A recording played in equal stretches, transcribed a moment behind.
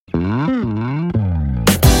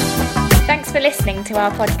Thanks for listening to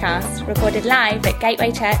our podcast, recorded live at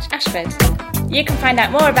Gateway Church, Ashford. You can find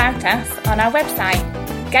out more about us on our website,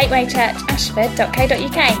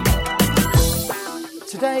 gatewaychurchashford.co.uk.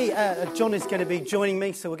 Today, John is going to be joining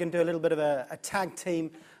me, so we're going to do a little bit of a tag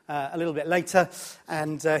team a little bit later,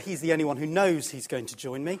 and he's the only one who knows he's going to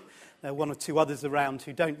join me. There are one or two others around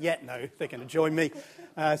who don't yet know they're going to join me,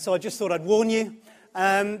 so I just thought I'd warn you.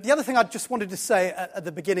 The other thing I just wanted to say at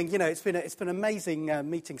the beginning, you know, it's been an amazing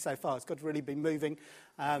meeting so far. It's got really been moving.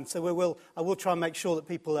 So I will try and make sure that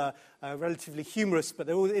people are relatively humorous, but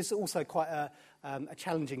there is also quite a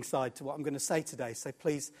challenging side to what I'm going to say today. So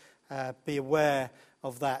please be aware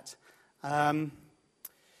of that.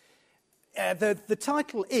 The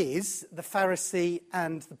title is The Pharisee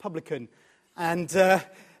and the Publican. And I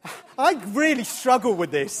really struggle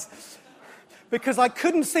with this. Because I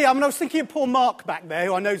couldn't see, I was thinking of poor Mark back there,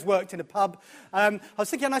 who I know's worked in a pub. I was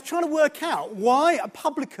trying to work out why a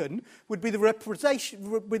publican would be the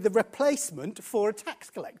replacement for a tax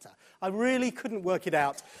collector. I really couldn't work it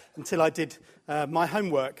out until I did my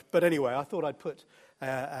homework. But anyway, I thought I'd put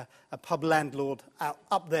a pub landlord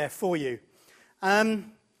up there for you.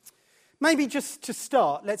 Maybe just to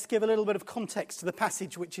start, let's give a little bit of context to the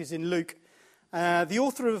passage which is in Luke. The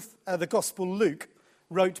author of the Gospel, Luke,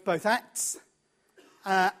 wrote both Acts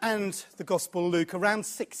and the Gospel Luke around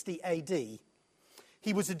 60 AD.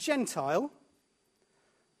 He was a Gentile,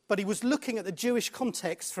 but he was looking at the Jewish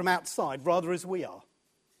context from outside, rather as we are.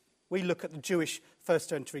 We look at the Jewish first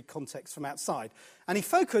century context from outside. And he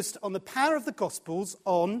focused on the power of the Gospels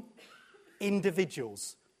on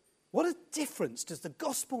individuals. What a difference does the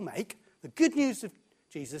Gospel make, the good news of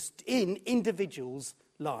Jesus, in individuals'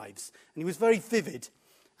 lives? And he was very vivid.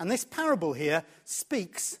 And this parable here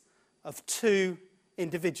speaks of two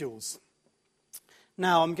individuals.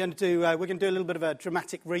 Now, we're going to do a little bit of a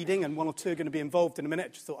dramatic reading, and one or two are going to be involved in a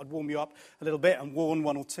minute. Just thought I'd warm you up a little bit and warn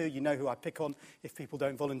one or two. You know who I pick on if people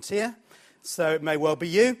don't volunteer. So it may well be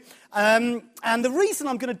you. And the reason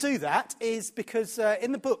I'm going to do that is because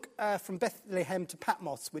in the book From Bethlehem to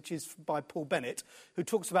Patmos, which is by Paul Bennett, who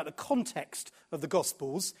talks about the context of the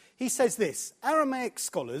Gospels, he says this: Aramaic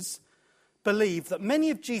scholars believe that many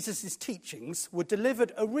of Jesus' teachings were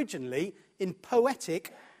delivered originally in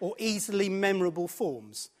poetic or easily memorable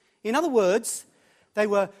forms. In other words, they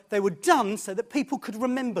were done so that people could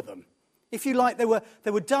remember them. If you like, they were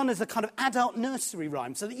done as a kind of adult nursery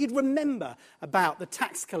rhyme, so that you'd remember about the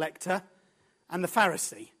tax collector and the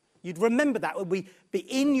Pharisee. You'd remember that would be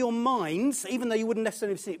in your minds, even though you wouldn't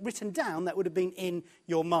necessarily see it written down, that would have been in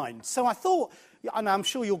your mind. So I thought, and I'm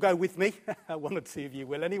sure you'll go with me, one or two of you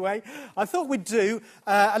will anyway, I thought we'd do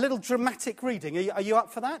a little dramatic reading. Are you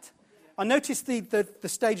up for that? I noticed the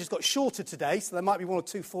stage has got shorter today, so there might be one or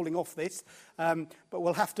two falling off this, but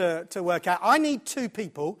we'll have to work out. I need two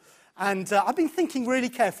people, and I've been thinking really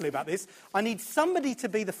carefully about this. I need somebody to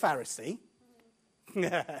be the Pharisee.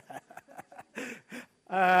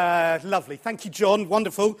 Lovely. Thank you, John.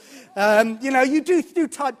 Wonderful. You do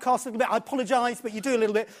typecast a little bit. I apologise, but you do a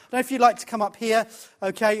little bit. I don't know if you'd like to come up here.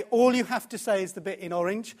 Okay. All you have to say is the bit in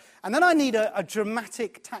orange. And then I need a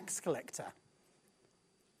dramatic tax collector.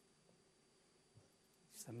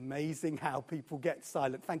 It's amazing how people get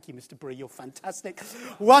silent. Thank you, Mr. Bree. You're fantastic.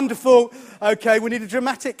 Wonderful. Okay. We need a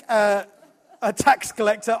dramatic a tax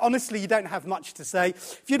collector. Honestly, you don't have much to say.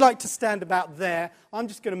 If you'd like to stand about there, I'm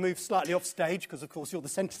just going to move slightly off stage because, of course, you're the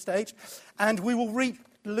centre stage. And we will read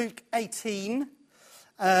Luke 18,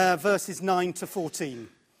 verses 9 to 14.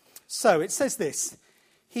 So it says this: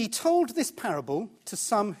 He told this parable to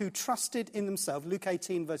some who trusted in themselves. Luke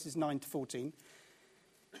 18, verses 9 to 14.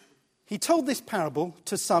 He told this parable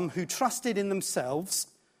to some who trusted in themselves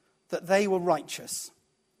that they were righteous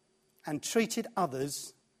and treated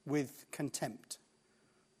others with contempt.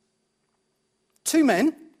 Two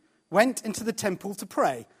men went into the temple to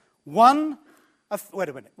pray. Wait a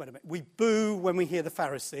minute. We boo when we hear the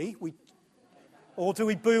Pharisee. Or do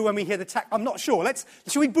we boo when we hear the tax? I'm not sure.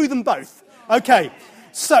 Should we boo them both? Okay.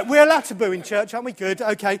 So we're allowed to boo in church, aren't we? Good.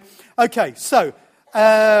 Okay. So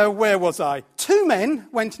where was I? Two men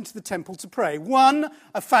went into the temple to pray. One,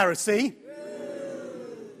 a Pharisee.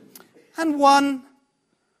 And one,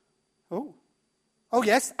 oh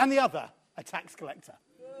yes, and the other, a tax collector.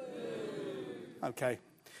 Okay,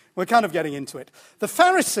 we're kind of getting into it. The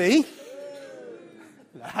Pharisee,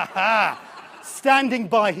 standing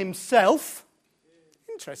by himself,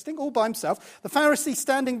 interesting, all by himself. The Pharisee,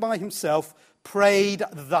 standing by himself, prayed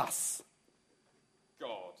thus: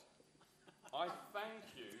 God, I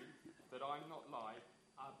thank you that I'm not like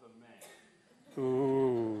other men.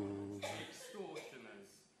 Ooh.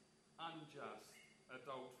 Extortioners, unjust,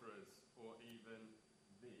 adulterers, or even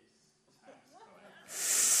this tax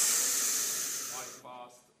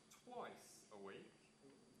twice a week,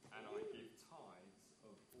 and I give tithes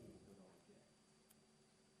of all that I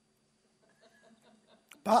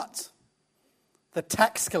get. But the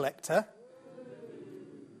tax collector,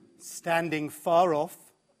 standing far off,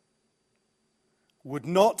 would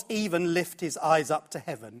not even lift his eyes up to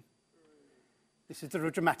heaven. This is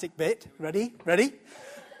the dramatic bit. Ready?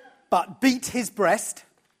 But beat his breast.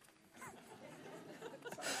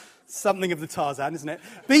 Something of the Tarzan, isn't it?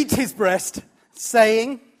 Beat his breast,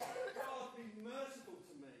 saying, God, be merciful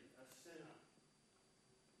to me, a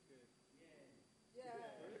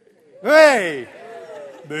sinner. Hey!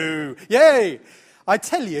 Boo! Yay! I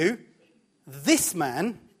tell you, this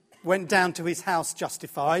man went down to his house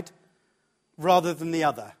justified rather than the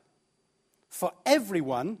other. For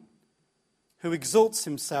everyone who exalts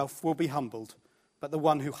himself will be humbled, but the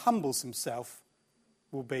one who humbles himself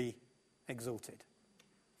will be exalted.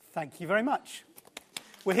 Thank you very much.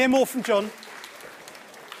 We'll hear more from John.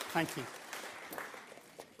 Thank you.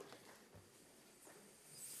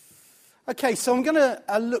 Okay, so I'm going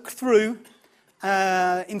to look through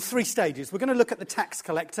in 3 stages. We're going to look at the tax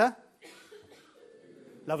collector.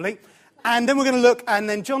 Lovely. And then we're going to look, and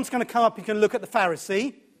then John's going to come up, he's going to look at the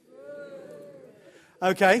Pharisee.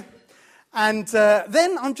 Okay. And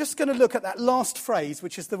then I'm just going to look at that last phrase,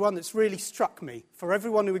 which is the one that's really struck me. For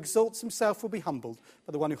everyone who exalts himself will be humbled,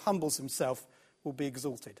 but the one who humbles himself will be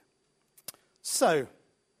exalted. So,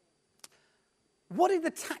 what did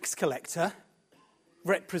the tax collector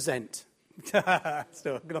represent? Still,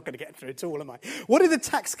 I'm not going to get through it all, am I? What did the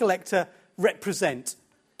tax collector represent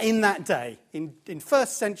in that day? In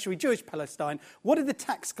first century Jewish Palestine, what did the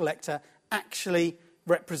tax collector actually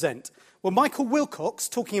represent? Well, Michael Wilcox,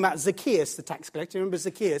 talking about Zacchaeus, the tax collector, remember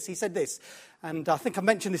Zacchaeus, he said this, and I think I've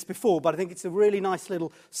mentioned this before, but I think it's a really nice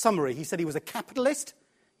little summary. He said he was a capitalist,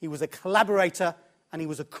 he was a collaborator, and he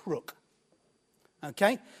was a crook.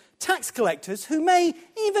 Okay? Tax collectors, who may,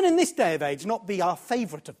 even in this day of age, not be our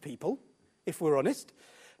favourite of people, if we're honest,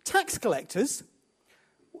 tax collectors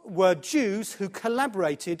were Jews who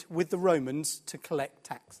collaborated with the Romans to collect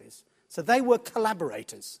taxes. So they were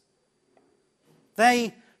collaborators.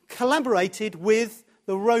 They collaborated with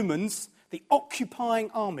the Romans, the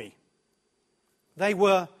occupying army. They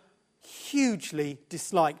were hugely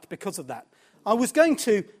disliked because of that. I was going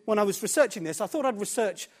to, when I was researching this, I thought I'd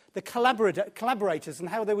research the collaborators and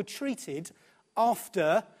how they were treated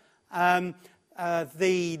after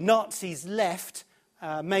the Nazis left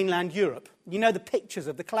mainland Europe. You know the pictures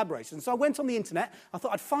of the collaborators. And so I went on the internet. I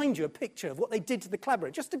thought I'd find you a picture of what they did to the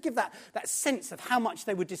collaborators, just to give that sense of how much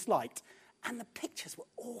they were disliked. And the pictures were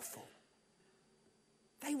awful.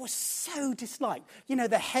 They were so disliked. You know,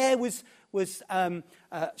 the hair was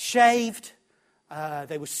shaved.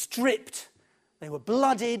 They were stripped. They were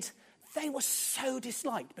blooded. They were so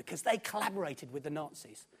disliked because they collaborated with the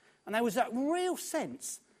Nazis. And there was that real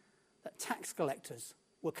sense that tax collectors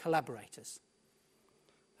were collaborators.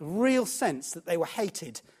 A real sense that they were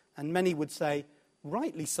hated, and many would say,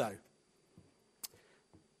 rightly so.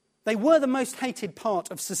 They were the most hated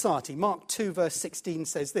part of society. Mark 2 verse 16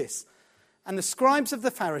 says this, and the scribes of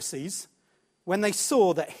the Pharisees, when they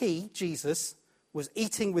saw that he, Jesus, was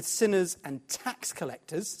eating with sinners and tax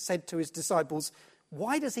collectors, said to his disciples,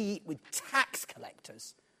 why does he eat with tax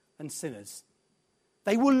collectors and sinners?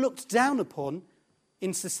 They were looked down upon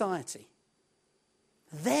in society.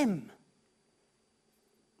 Them.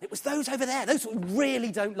 It was those over there, those we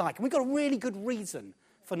really don't like. And we've got a really good reason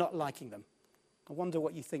for not liking them. I wonder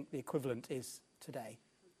what you think the equivalent is today.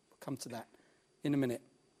 We'll come to that in a minute.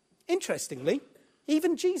 Interestingly,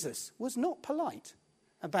 even Jesus was not polite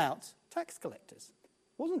about tax collectors.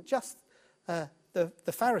 It wasn't just the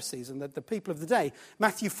Pharisees and the people of the day.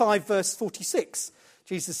 Matthew 5 verse 46,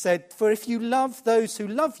 Jesus said, for if you love those who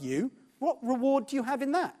love you, what reward do you have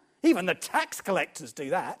in that? Even the tax collectors do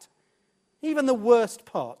that. Even the worst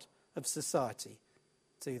part of society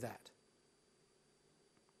do that.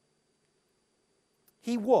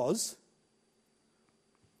 He was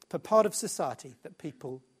a part of society that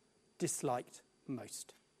people disliked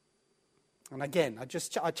most. And again,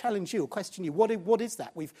 I challenge you, question you, what is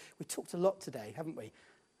that? We've talked a lot today, haven't we,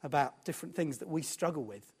 about different things that we struggle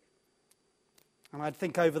with. And I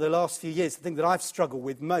think over the last few years, the thing that I've struggled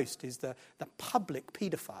with most is the public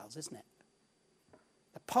paedophiles, isn't it?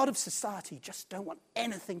 The part of society you just don't want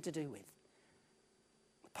anything to do with.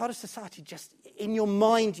 The part of society just, in your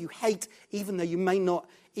mind, you hate, even though you may not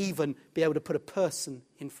even be able to put a person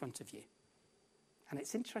in front of you. And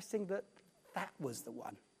it's interesting that that was the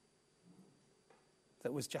one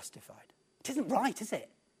that was justified. It isn't right, is it?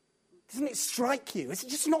 Doesn't it strike you? It's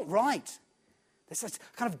just not right. There's this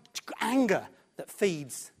kind of anger that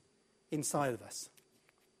feeds inside of us.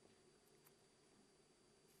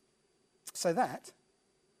 So that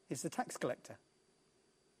is the tax collector.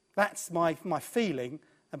 That's my feeling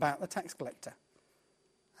about the tax collector.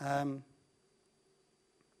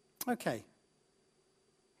 Okay.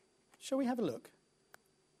 Shall we have a look,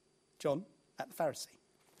 John, at the Pharisee?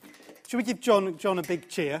 Shall we give John a big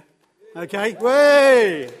cheer? Okay.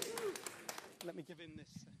 Way! Let me give him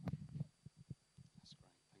this. That's great.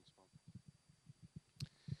 Thanks,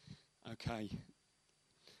 Bob. Okay.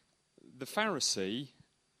 The Pharisee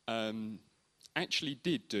actually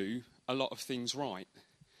did do a lot of things right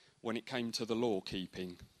when it came to the law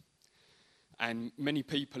keeping. And many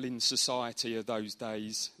people in society of those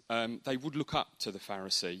days, they would look up to the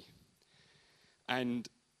Pharisee. And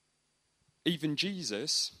even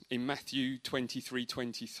Jesus, in Matthew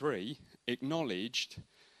 23:23, acknowledged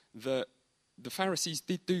that the Pharisees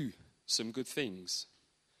did do some good things.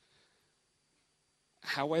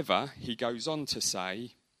 However, he goes on to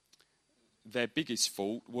say their biggest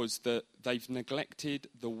fault was that they've neglected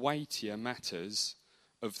the weightier matters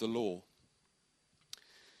of the law.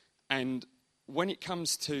 And when it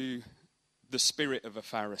comes to the spirit of a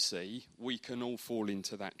Pharisee, we can all fall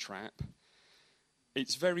into that trap.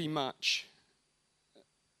 It's very much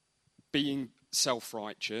being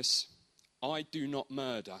self-righteous. I do not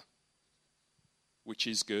murder, which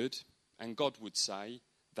is good, and God would say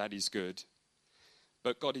that is good.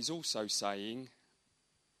 But God is also saying,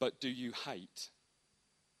 but do you hate?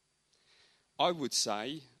 I would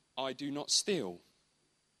say, I do not steal,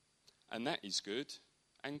 and that is good,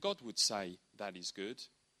 and God would say that is good.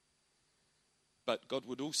 But God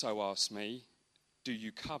would also ask me, do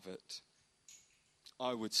you covet?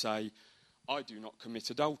 I would say, I do not commit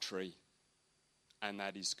adultery, and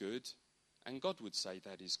that is good, and God would say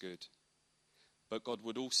that is good. But God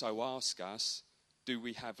would also ask us, do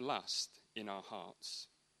we have lust in our hearts?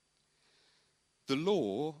 The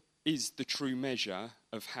law is the true measure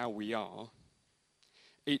of how we are.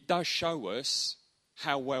 It does show us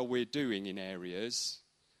how well we're doing in areas,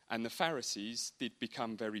 and the Pharisees did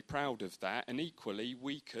become very proud of that, and equally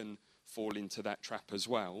we can fall into that trap as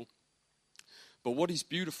well. But what is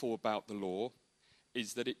beautiful about the law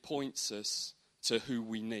is that it points us to who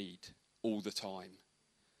we need all the time.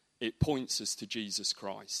 It points us to Jesus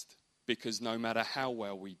Christ, because no matter how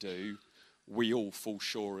well we do, we all fall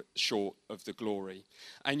short of the glory.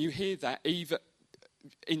 And you hear that even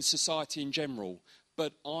in society in general,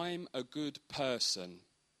 but I'm a good person.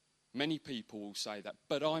 Many people will say that,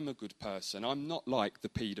 but I'm a good person. I'm not like the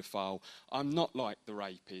paedophile. I'm not like the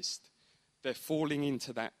rapist. They're falling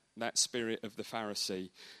into that spirit of the Pharisee.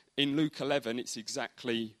 In Luke 11, it's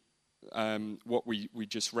exactly what we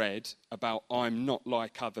just read about I'm not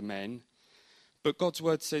like other men. But God's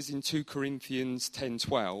word says in 2 Corinthians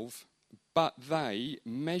 10:12, but they,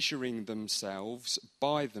 measuring themselves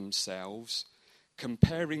by themselves,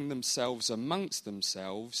 comparing themselves amongst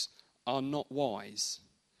themselves, are not wise.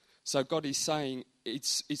 So God is saying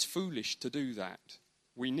it's foolish to do that.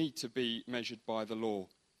 We need to be measured by the law.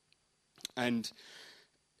 And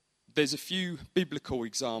there's a few biblical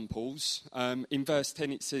examples. In verse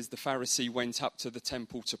 10 it says the Pharisee went up to the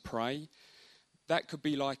temple to pray. That could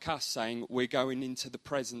be like us saying we're going into the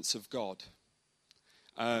presence of God.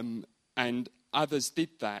 And others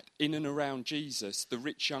did that in and around Jesus. The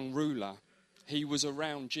rich young ruler, he was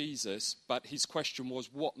around Jesus, but his question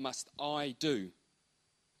was, what must I do?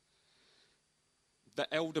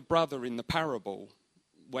 The elder brother in the parable,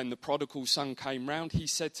 when the prodigal son came round, he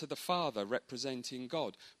said to the father, representing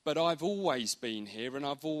God, but I've always been here and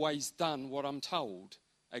I've always done what I'm told.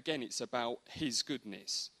 Again, it's about his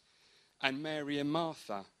goodness. And Mary and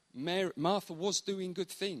Martha. Martha was doing good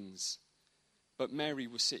things, but Mary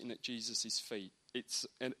was sitting at Jesus' feet. It's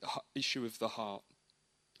an issue of the heart.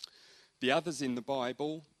 The others in the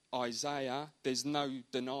Bible, Isaiah, there's no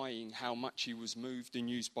denying how much he was moved and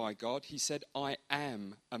used by God. He said, I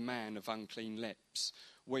am a man of unclean lips.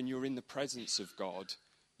 When you're in the presence of God,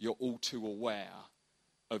 you're all too aware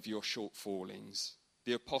of your shortfallings.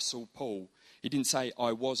 The Apostle Paul, he didn't say,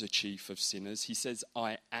 I was a chief of sinners. He says,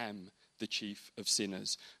 I am the chief of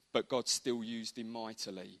sinners. But God still used him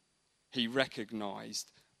mightily. He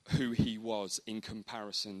recognized who he was in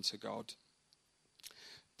comparison to God.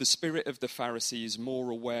 The spirit of the Pharisee is more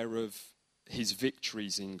aware of his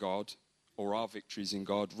victories in God, or our victories in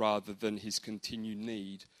God, rather than his continued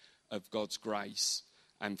need of God's grace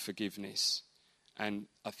and forgiveness. And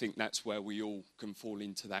I think that's where we all can fall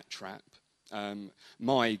into that trap.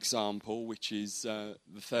 My example, which is the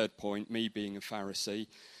third point, me being a Pharisee,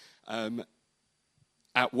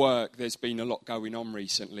 at work there's been a lot going on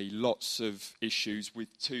recently, lots of issues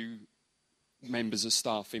with two members of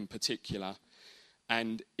staff in particular.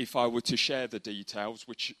 And if I were to share the details,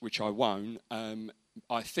 which I won't,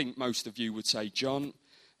 I think most of you would say, John,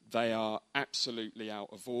 they are absolutely out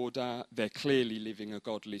of order. They're clearly living a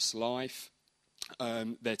godless life.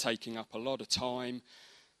 They're taking up a lot of time,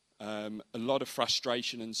 a lot of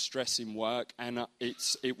frustration and stress in work, and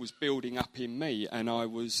it was building up in me. And I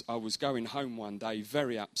was going home one day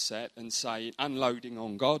very upset and unloading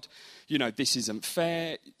on God, this isn't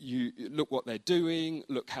fair. You look what they're doing,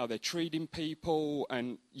 look how they're treating people,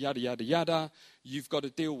 and yada yada yada. You've got to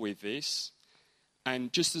deal with this.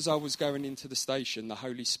 And just as I was going into the station, the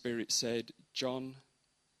Holy Spirit said, John,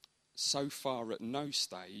 so far at no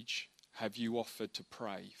stage have you offered to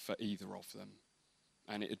pray for either of them.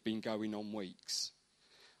 And it had been going on weeks.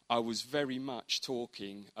 I was very much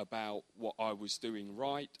talking about what I was doing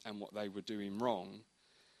right and what they were doing wrong.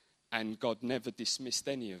 And God never dismissed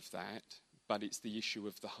any of that, but it's the issue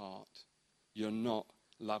of the heart. You're not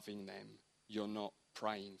loving them. You're not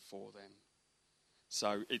praying for them.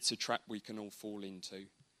 So it's a trap we can all fall into,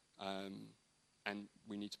 and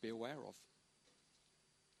we need to be aware of.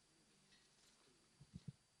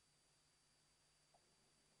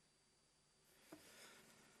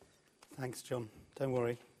 Thanks, John. Don't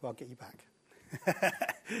worry, I'll get you back.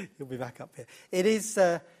 You'll be back up here. It's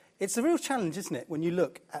a real challenge, isn't it, when you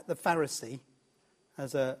look at the Pharisee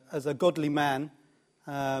as a godly man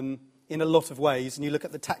in a lot of ways, and you look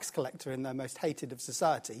at the tax collector in the most hated of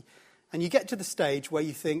society, and you get to the stage where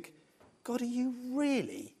you think, God, are you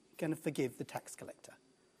really going to forgive the tax collector?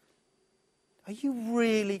 Are you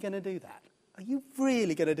really going to do that? Are you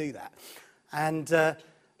really going to do that? And that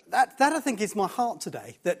I think is my heart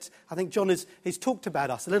today, that I think John has talked about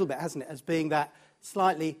us a little bit, hasn't it, as being that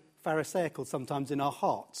slightly pharisaical sometimes in our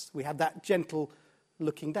hearts. We have that gentle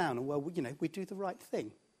looking down, and we do the right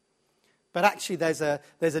thing. But actually there's a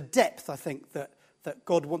depth, I think, that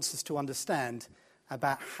God wants us to understand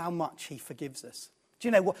about how much he forgives us. Do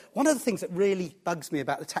you know what? One of the things that really bugs me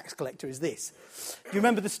about the tax collector is this. Do you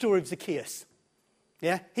remember the story of Zacchaeus?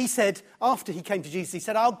 Yeah? He said, after he came to Jesus, he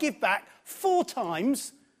said, I'll give back 4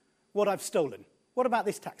 times what I've stolen. What about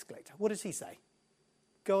this tax collector? What does he say?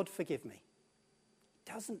 God, forgive me.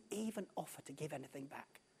 Doesn't even offer to give anything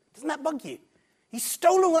back. Doesn't that bug you? He's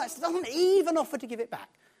stolen all that stuff, doesn't even offer to give it back.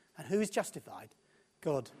 And who is justified?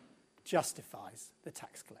 God justifies the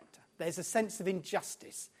tax collector. There's a sense of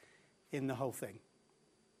injustice in the whole thing,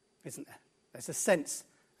 isn't there? There's a sense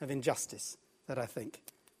of injustice that I think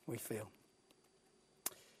we feel.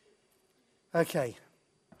 Okay.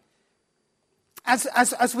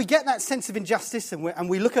 As we get that sense of injustice and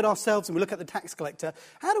we look at ourselves and we look at the tax collector,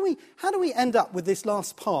 how do we end up with this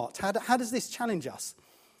last part? How does this challenge us?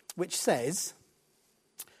 Which says,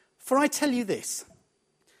 for I tell you this,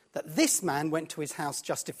 that this man went to his house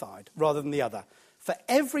justified rather than the other. For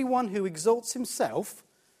everyone who exalts himself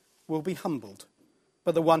will be humbled,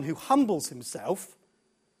 but the one who humbles himself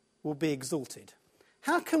will be exalted.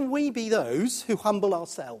 How can we be those who humble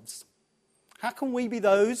ourselves? How can we be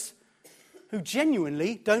those who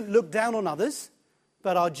genuinely don't look down on others,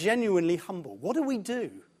 but are genuinely humble? What do we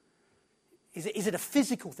do? Is it a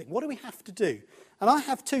physical thing? What do we have to do? And I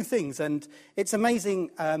have 2 things, and it's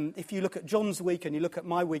amazing if you look at John's week and you look at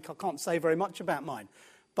my week. I can't say very much about mine,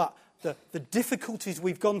 but the difficulties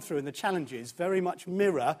we've gone through and the challenges very much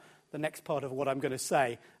mirror the next part of what I'm going to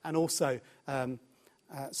say, and also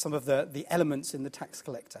some of the elements in the tax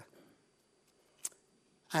collector.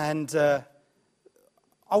 And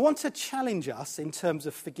I want to challenge us in terms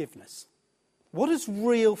of forgiveness. What does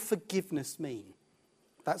real forgiveness mean?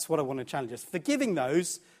 That's what I want to challenge us. Forgiving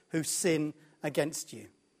those who sin against you.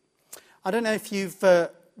 I don't know if you've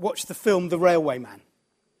watched the film The Railway Man.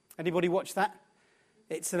 Anybody watch that?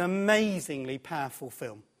 It's an amazingly powerful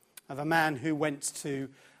film of a man who went to,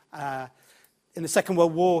 in the Second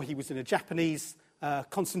World War, he was in a Japanese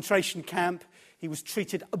concentration camp. He was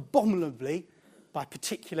treated abominably by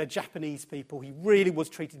particular Japanese people. He really was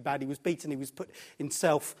treated bad. He was beaten. He was put in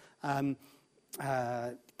self-contained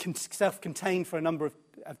for a number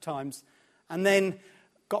of times. And then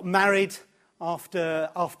got married after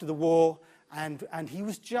the war. And he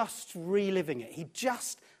was just reliving it. He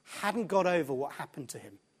just hadn't got over what happened to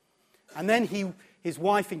him. And then his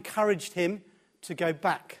wife encouraged him to go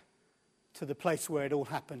back to the place where it all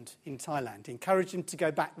happened in Thailand. Encouraged him to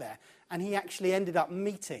go back there. And he actually ended up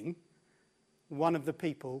meeting one of the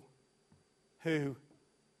people who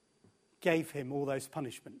gave him all those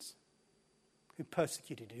punishments, who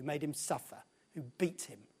persecuted him, who made him suffer, who beat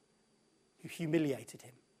him, who humiliated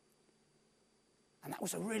him. And that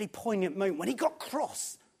was a really poignant moment when he got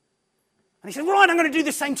cross. And he said, right, I'm going to do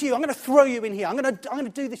the same to you. I'm going to throw you in here. I'm going to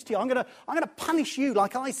do this to you. I'm going to punish you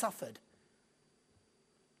like I suffered.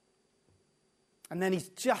 And then he's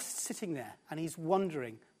just sitting there and he's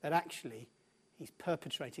wondering that actually he's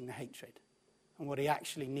perpetrating the hatred. And what he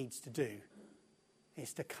actually needs to do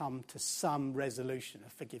is to come to some resolution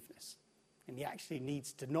of forgiveness. And he actually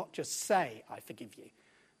needs to not just say, I forgive you,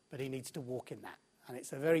 but he needs to walk in that. And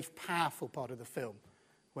it's a very powerful part of the film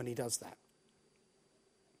when he does that.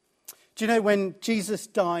 Do you know when Jesus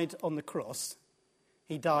died on the cross,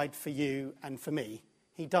 he died for you and for me.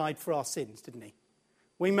 He died for our sins, didn't he?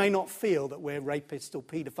 We may not feel that we're rapists or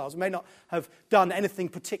paedophiles. We may not have done anything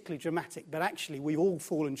particularly dramatic, but actually we've all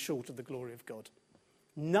fallen short of the glory of God.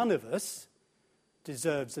 None of us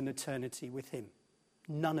deserves an eternity with him.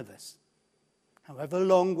 None of us. However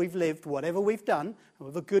long we've lived, whatever we've done,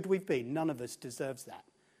 however good we've been, none of us deserves that.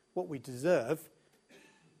 What we deserve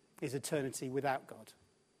is eternity without God.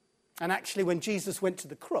 And actually when Jesus went to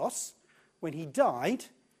the cross, when he died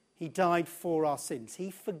for our sins.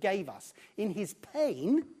 He forgave us. In his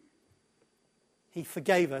pain, he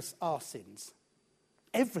forgave us our sins.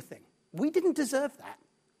 Everything. We didn't deserve that.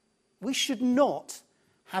 We should not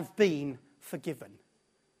have been forgiven.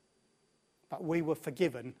 But we were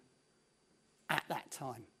forgiven at that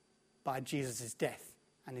time by Jesus' death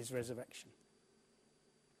and his resurrection.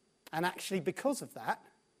 And actually because of that,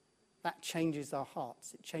 that changes our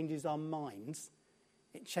hearts. It changes our minds.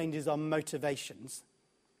 It changes our motivations.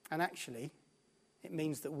 And actually, it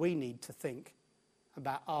means that we need to think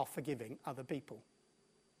about our forgiving other people.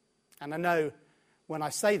 And I know when I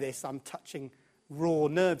say this, I'm touching raw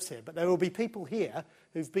nerves here, but there will be people here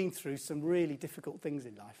who've been through some really difficult things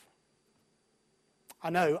in life. I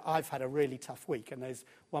know I've had a really tough week, and there's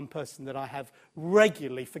one person that I have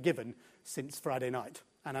regularly forgiven since Friday night,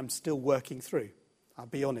 and I'm still working through, I'll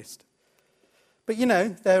be honest. But you know,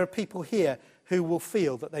 there are people here who will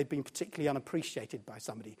feel that they've been particularly unappreciated by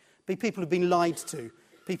somebody. People who've been lied to,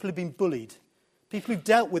 people who've been bullied, people who've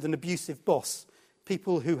dealt with an abusive boss,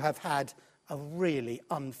 people who have had a really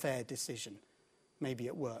unfair decision, maybe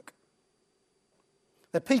at work.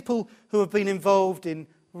 They're people who have been involved in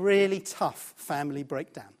really tough family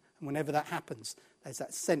breakdown. And whenever that happens, there's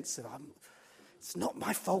that sense of, it's not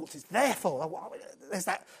my fault, it's their fault. There's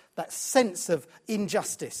that sense of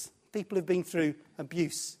injustice. People who've been through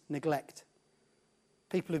abuse, neglect.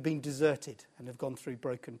 People who've been deserted and have gone through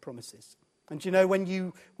broken promises. And you know,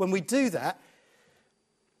 when we do that,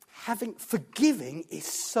 forgiving is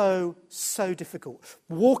so difficult.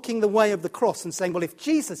 Walking the way of the cross and saying, well, if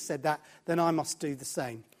Jesus said that, then I must do the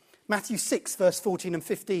same. Matthew 6, verse 14 and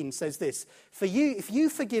 15 says this, if you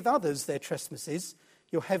forgive others their trespasses,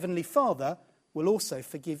 your heavenly Father will also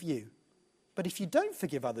forgive you. But if you don't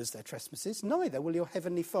forgive others their trespasses, neither will your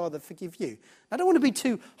heavenly Father forgive you. I don't want to be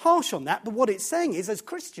too harsh on that, but what it's saying is, as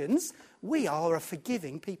Christians, we are a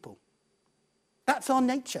forgiving people. That's our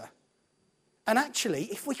nature. And actually,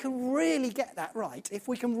 if we can really get that right, if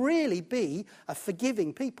we can really be a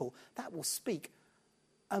forgiving people, that will speak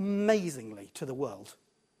amazingly to the world,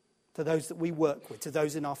 to those that we work with, to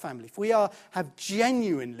those in our family. If we have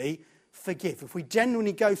genuinely forgive, if we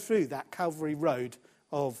genuinely go through that Calvary road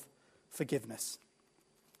of forgiveness.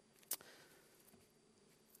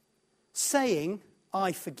 Saying,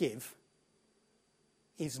 I forgive,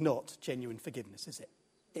 is not genuine forgiveness, is it?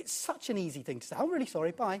 It's such an easy thing to say. I'm really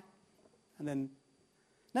sorry, bye. And then,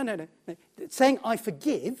 no. Saying, I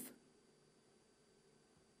forgive,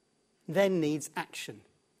 then needs action.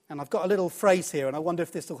 And I've got a little phrase here, and I wonder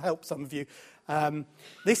if this will help some of you.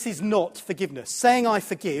 This is not forgiveness. Saying, I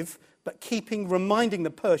forgive, but reminding the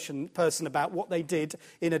person about what they did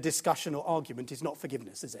in a discussion or argument is not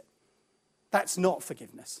forgiveness, is it? That's not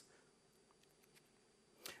forgiveness.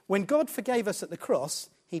 When God forgave us at the cross,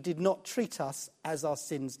 he did not treat us as our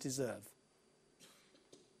sins deserve,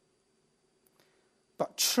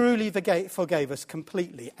 but truly forgave us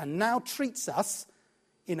completely and now treats us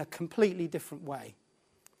in a completely different way.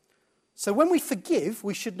 So when we forgive,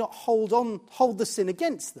 we should not hold the sin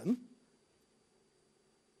against them.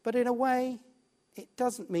 But in a way, it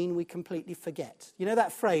doesn't mean we completely forget. You know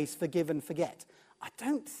that phrase, forgive and forget?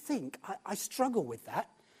 I struggle with that.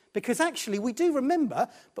 Because actually we do remember,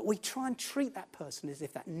 but we try and treat that person as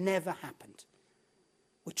if that never happened.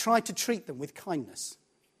 We try to treat them with kindness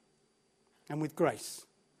and with grace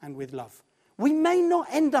and with love. We may not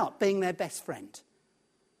end up being their best friend.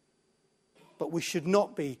 But we should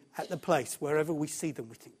not be at the place wherever we see them,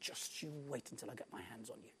 we think, just you wait until I get my hands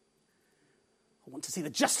on you. I want to see the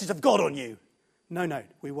justice of God on you. No,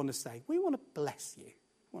 we want to say, we want to bless you.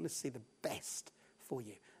 We want to see the best for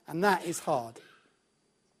you. And that is hard.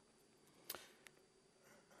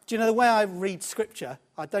 Do you know, the way I read Scripture,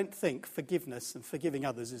 I don't think forgiveness and forgiving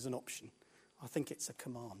others is an option. I think it's a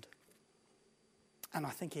command. And I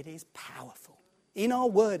think it is powerful. In our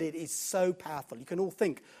word, it is so powerful. You can all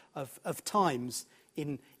think of times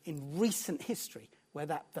in recent history where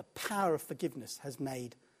the power of forgiveness has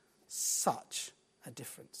made such a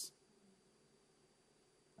difference.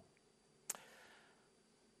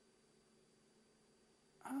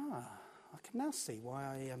 I can now see why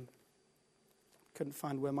I couldn't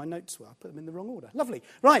find where my notes were. I put them in the wrong order. Lovely.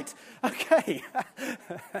 Right. Okay.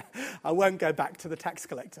 I won't go back to the tax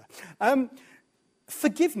collector.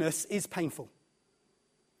 Forgiveness is painful.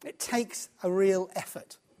 It takes a real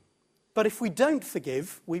effort. But if we don't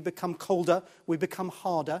forgive, we become colder, we become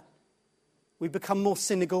harder, we become more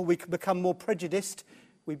cynical, we become more prejudiced,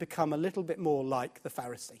 we become a little bit more like the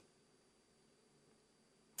Pharisee.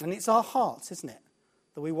 And it's our hearts, isn't it,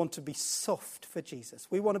 that we want to be soft for Jesus.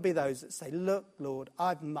 We want to be those that say, look, Lord,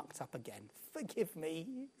 I've mucked up again. Forgive me.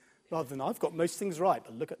 Rather than I've got most things right,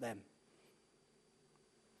 but look at them.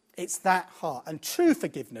 It's that heart. And true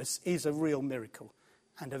forgiveness is a real miracle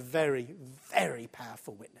and a very, very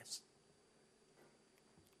powerful witness.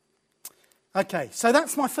 Okay, so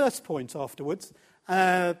that's my first point afterwards.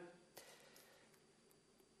 The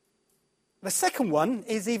second one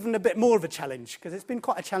is even a bit more of a challenge, because it's been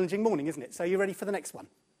quite a challenging morning, isn't it? So you ready for the next one?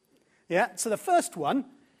 Yeah, so the first one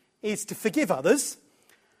is to forgive others.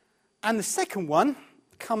 And the second one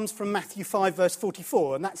comes from Matthew 5, verse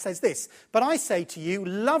 44, and that says this: "But I say to you,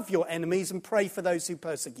 love your enemies and pray for those who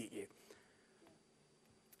persecute you."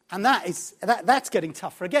 And that's getting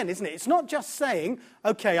tougher again, isn't it? It's not just saying,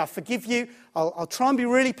 okay, I forgive you, I'll try and be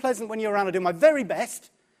really pleasant when you're around, I'll do my very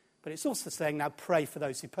best, but it's also saying, now pray for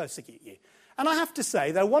those who persecute you. And I have to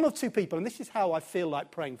say, there are one or two people, and this is how I feel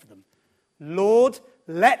like praying for them. Lord,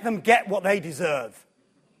 let them get what they deserve.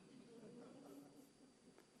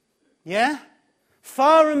 Yeah?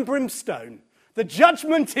 Fire and brimstone. The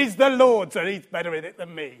judgment is the Lord's, and he's better in it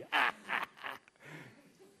than me.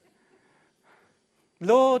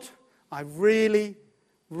 Lord, I really,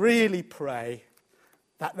 really pray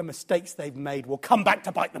that the mistakes they've made will come back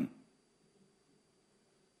to bite them.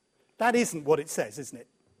 That isn't what it says, isn't it?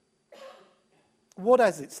 What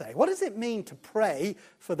does it say? What does it mean to pray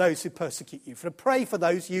for those who persecute you, to pray for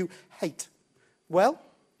those you hate? Well,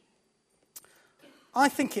 I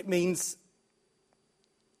think it means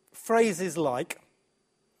phrases like,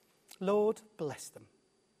 Lord, bless them.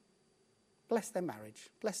 Bless their marriage,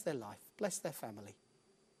 bless their life, bless their family.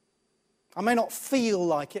 I may not feel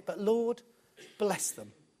like it, but Lord, bless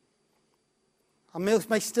them. I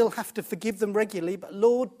may still have to forgive them regularly, but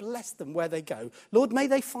Lord, bless them where they go. Lord, may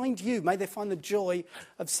they find you. May they find the joy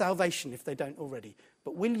of salvation if they don't already.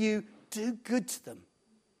 But will you do good to them,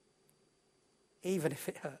 even if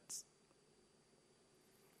it hurts?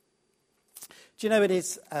 Do you know, it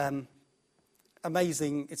is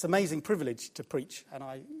amazing. It's an amazing privilege to preach, and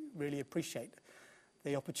I really appreciate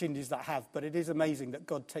the opportunities that I have, but it is amazing that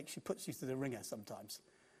God puts you through the ringer sometimes.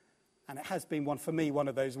 And it has been one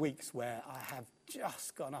of those weeks where I have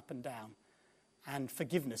just gone up and down. And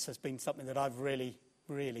forgiveness has been something that I've really,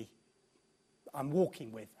 I'm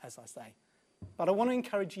walking with, as I say. But I want to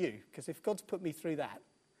encourage you, because if God's put me through that,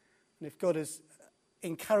 and if God has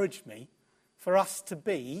encouraged me, for us to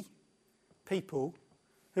be people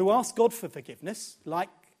who ask God for forgiveness, like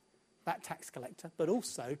that tax collector, but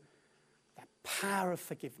also that power of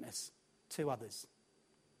forgiveness to others.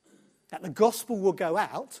 That the gospel will go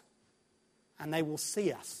out and they will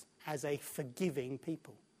see us as a forgiving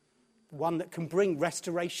people. One that can bring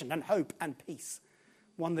restoration and hope and peace.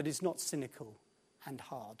 One that is not cynical and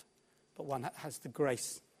hard, but one that has the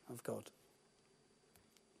grace of God.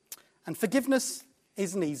 And forgiveness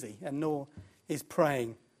isn't easy, and nor is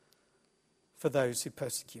praying for those who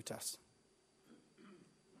persecute us.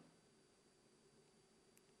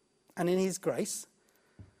 And in his grace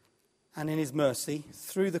and in his mercy,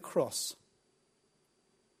 through the cross,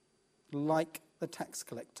 like the tax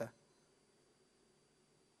collector,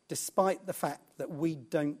 despite the fact that we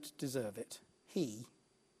don't deserve it, he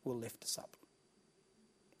will lift us up.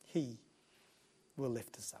 He will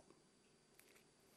lift us up.